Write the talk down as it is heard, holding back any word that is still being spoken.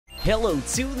Hello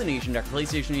to the nation, Dr.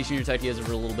 PlayStation Nation here to talk to you guys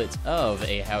over a little bit of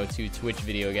a how-to Twitch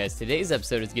video, guys. Today's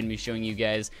episode is going to be showing you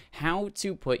guys how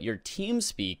to put your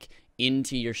TeamSpeak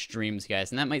into your streams,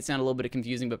 guys. And that might sound a little bit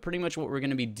confusing, but pretty much what we're going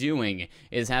to be doing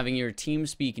is having your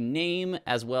TeamSpeak name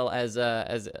as well as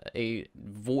a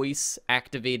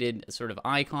voice-activated sort of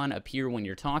icon appear when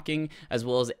you're talking, as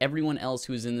well as everyone else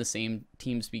who's in the same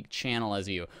TeamSpeak channel as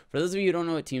you. For those of you who don't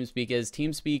know what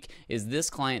TeamSpeak is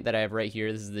this client that I have right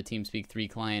here. This is the TeamSpeak 3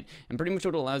 client, and pretty much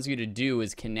what it allows you to do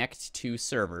is connect to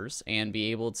servers and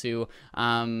be able to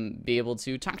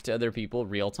talk to other people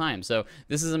real time. So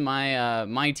this is my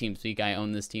my TeamSpeak. I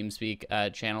own this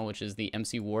TeamSpeak channel, which is the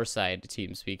MC Warside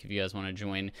TeamSpeak. If you guys want to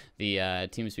join the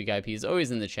TeamSpeak IP, is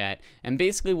always in the chat. And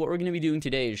basically, what we're going to be doing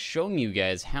today is showing you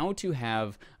guys how to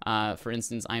have, for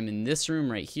instance, I'm in this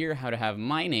room right here, how to have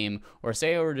my name, or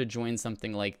say I were to join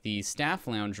something like the staff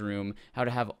lounge room, how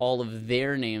to have all of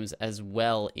their names as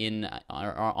well in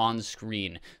on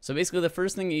screen. So basically, the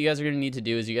first thing that you guys are going to need to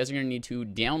do is you guys are going to need to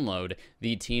download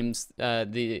the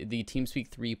the TeamSpeak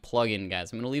 3 plugin,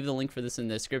 guys. I'm going to leave the link for this in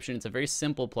the description. It's a very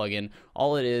simple plugin.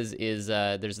 All it is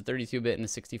there's a 32-bit and a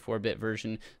 64-bit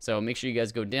version. So make sure you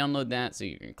guys go download that. So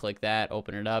you can click that,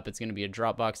 open it up. It's going to be a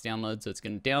Dropbox download. So it's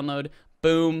going to download.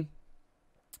 Boom.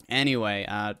 Anyway,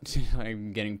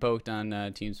 I'm getting poked on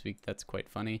TeamSpeak. That's quite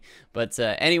funny. But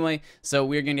anyway, so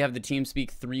we're going to have the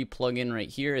TeamSpeak 3 plugin right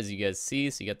here, as you guys see.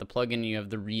 So you got the plugin, you have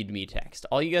the README text.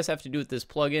 All you guys have to do with this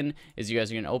plugin is you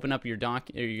guys are going to open up your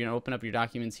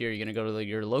documents here. You're going to go to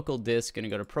your local disk, going to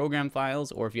go to Program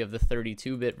Files, or if you have the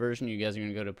 32-bit version, you guys are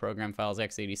going to go to Program Files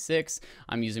x86.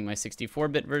 I'm using my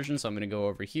 64-bit version, so I'm going to go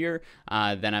over here.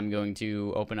 Then I'm going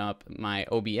to open up my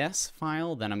OBS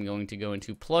file. Then I'm going to go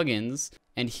into Plugins.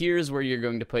 And here's where you're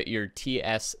going to put your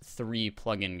TS3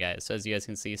 plugin, guys. So as you guys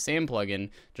can see, same plugin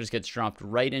just gets dropped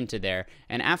right into there.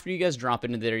 And after you guys drop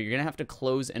into there, you're gonna have to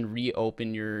close and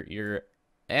reopen you're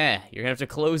gonna have to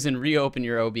close and reopen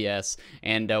your OBS,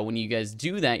 and when you guys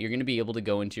do that, you're gonna be able to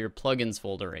go into your plugins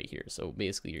folder right here. So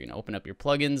basically, you're gonna open up your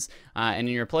plugins, and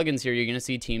in your plugins here, you're gonna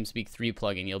see TeamSpeak 3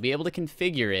 plugin. You'll be able to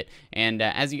configure it, and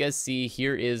as you guys see,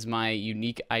 here is my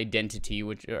unique identity,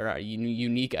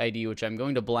 unique ID, which I'm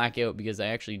going to black out because I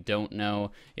actually don't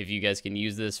know if you guys can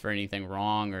use this for anything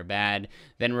wrong or bad.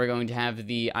 Then we're going to have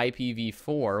the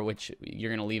IPv4, which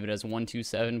you're gonna leave it as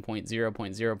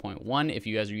 127.0.0.1 if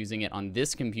you guys are using it on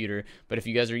this computer, but if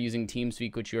you guys are using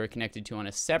TeamSpeak, which you are connected to on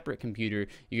a separate computer,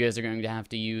 you guys are going to have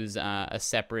to use a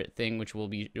separate thing, which will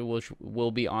be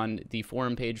on the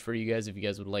forum page for you guys if you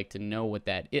guys would like to know what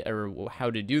that is or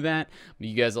how to do that. But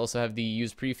you guys also have the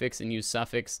use prefix and use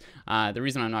suffix. The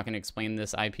reason I'm not going to explain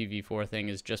this IPv4 thing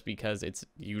is just because it's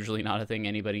usually not a thing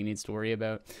anybody needs to worry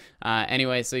about.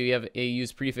 Anyway, so you have a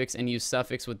use prefix and use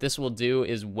suffix. What this will do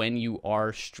is when you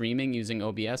are streaming using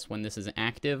OBS, when this is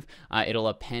active, it'll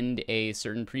append a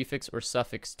certain prefix or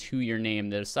suffix to your name.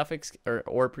 The suffix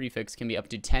or prefix can be up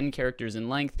to 10 characters in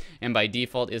length, and by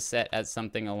default is set as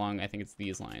something along, I think it's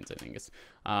these lines. I think it's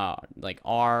like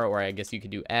R, or I guess you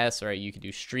could do S, or you could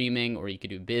do streaming, or you could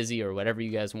do busy, or whatever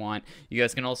you guys want. You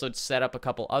guys can also set up a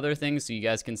couple other things. So you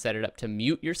guys can set it up to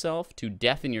mute yourself, to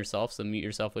deafen yourself. So mute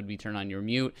yourself would be turn on your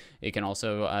mute. It can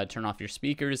also turn off your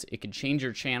speakers. It could change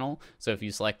your channel. So if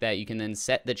you select that, you can then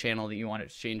set the channel that you want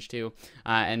it to change to,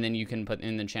 and then you can put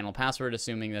in the channel password,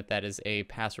 assuming that that is a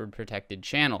password protected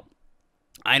channel.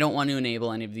 I don't want to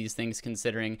enable any of these things,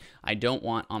 considering I don't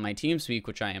want on my TeamSpeak,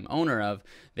 which I am owner of,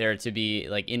 there to be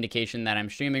like indication that I'm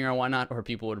streaming or whatnot, or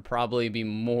people would probably be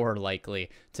more likely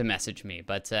to message me.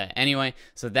 But anyway,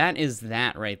 so that is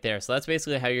that right there. So that's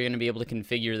basically how you're going to be able to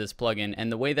configure this plugin,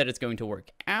 and the way that it's going to work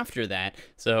after that.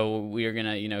 So we are going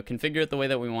to, configure it the way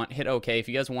that we want, hit OK. If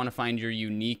you guys want to find your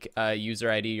unique user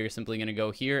ID, you're simply going to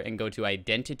go here and go to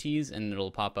identities, and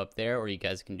it'll pop up there, or you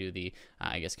guys can do the,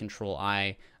 I guess, Control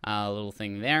I little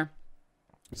thing there.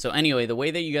 So anyway, the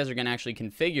way that you guys are going to actually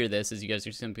configure this is you guys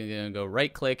are simply going to go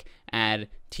right click, add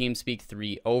TeamSpeak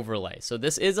 3 overlay. So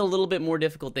this is a little bit more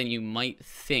difficult than you might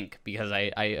think, because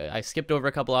I skipped over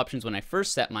a couple options when I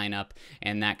first set mine up,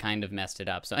 and that kind of messed it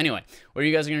up. So anyway, what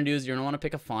you guys are going to do is you're going to want to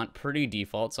pick a font, pretty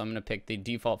default. So I'm going to pick the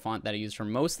default font that I use for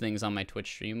most things on my Twitch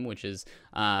stream, which is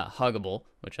Huggable,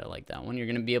 which I like that one. You're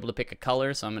going to be able to pick a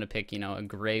color. So I'm going to pick, a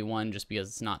gray one, just because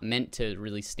it's not meant to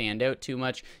really stand out too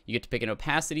much. You get to pick an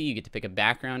opacity. You get to pick a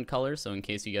background color. So in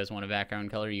case you guys want a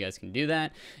background color, you guys can do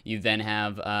that. You then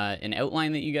have an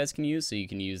outline that that you guys can use. So you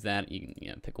can use that. You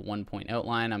can pick a 1-point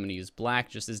outline. I'm going to use black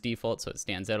just as default so it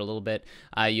stands out a little bit.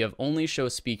 You have only show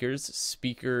speakers,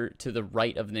 speaker to the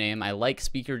right of the name. I like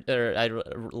speaking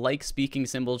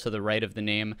symbol to the right of the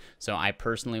name, so I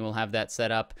personally will have that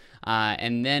set up.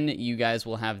 And then you guys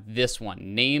will have this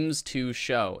one, names to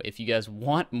show. If you guys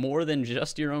want more than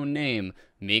just your own name,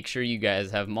 make sure you guys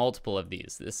have multiple of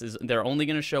these. They're only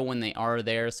going to show when they are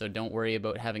there, so don't worry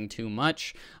about having too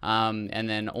much. And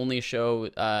then only show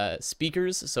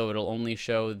speakers, so it'll only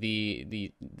show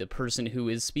the person who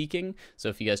is speaking. So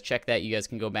if you guys check that, you guys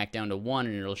can go back down to 1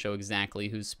 and it'll show exactly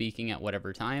who's speaking at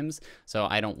whatever times. So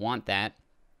I don't want that.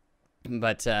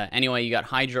 But anyway, you got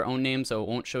hide your own name, so it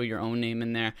won't show your own name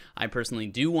in there. I personally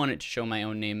do want it to show my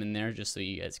own name in there, just so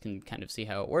you guys can kind of see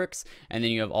how it works. And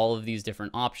then you have all of these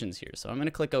different options here. So I'm going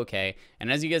to click OK.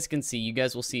 And as you guys can see, you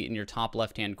guys will see it in your top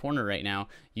left-hand corner right now.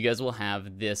 You guys will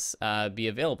have this be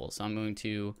available. So I'm going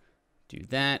to do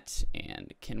that,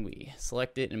 and can we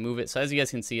select it and move it? So as you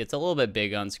guys can see, it's a little bit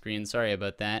big on screen. Sorry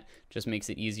about that. Just makes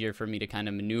it easier for me to kind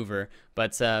of maneuver.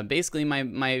 But basically,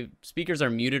 my speakers are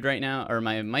muted right now, or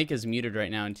my mic is muted right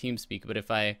now in TeamSpeak. But if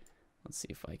let's see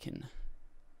if I can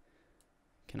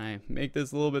I make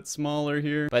this a little bit smaller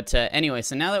here? But anyway,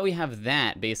 so now that we have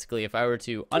that, basically, if I were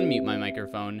to unmute my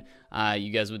microphone,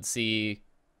 you guys would see,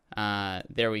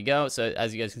 there we go. So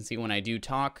as you guys can see, when I do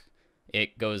talk,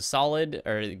 it goes solid,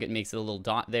 or it makes it a little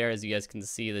dot there, as you guys can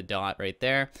see the dot right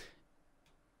there.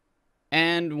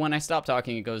 And when I stop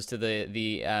talking, it goes to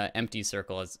the empty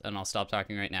circle, and I'll stop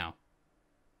talking right now.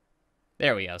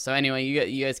 There we go. So anyway,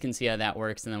 you guys can see how that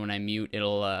works, and then when I mute,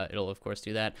 it'll of course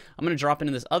do that. I'm going to drop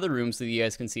into this other room so that you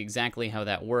guys can see exactly how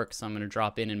that works. So I'm going to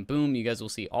drop in, and boom, you guys will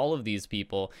see all of these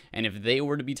people, and if they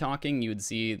were to be talking, you would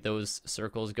see those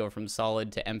circles go from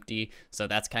solid to empty. So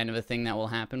that's kind of a thing that will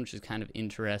happen, which is kind of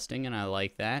interesting, and I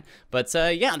like that. But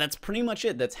yeah, that's pretty much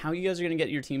it. That's how you guys are going to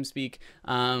get your TeamSpeak.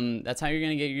 That's how you're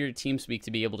going to get your TeamSpeak to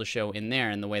be able to show in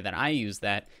there, and the way that I use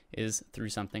that is through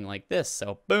something like this.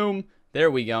 So boom. There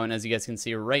we go, and as you guys can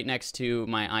see right next to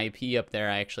my IP up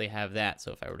there, I actually have that.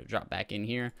 So if I were to drop back in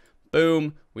here,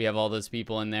 boom, we have all those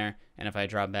people in there, and if I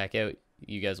drop back out,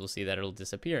 you guys will see that it'll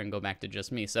disappear and go back to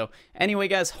just me. So anyway,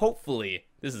 guys, hopefully,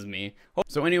 this is me.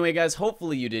 So anyway, guys,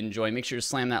 hopefully you did enjoy. Make sure to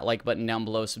slam that like button down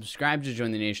below, subscribe to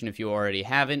join the nation if you already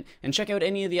haven't, and check out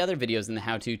any of the other videos in the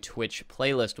How to Twitch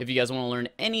playlist. If you guys want to learn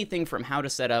anything from how to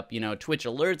set up, Twitch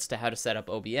alerts, to how to set up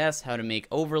OBS, how to make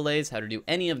overlays, how to do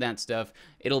any of that stuff,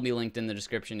 it'll be linked in the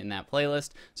description in that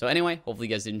playlist. So anyway, hopefully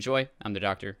you guys did enjoy. I'm the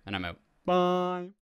Doctor, and I'm out. Bye.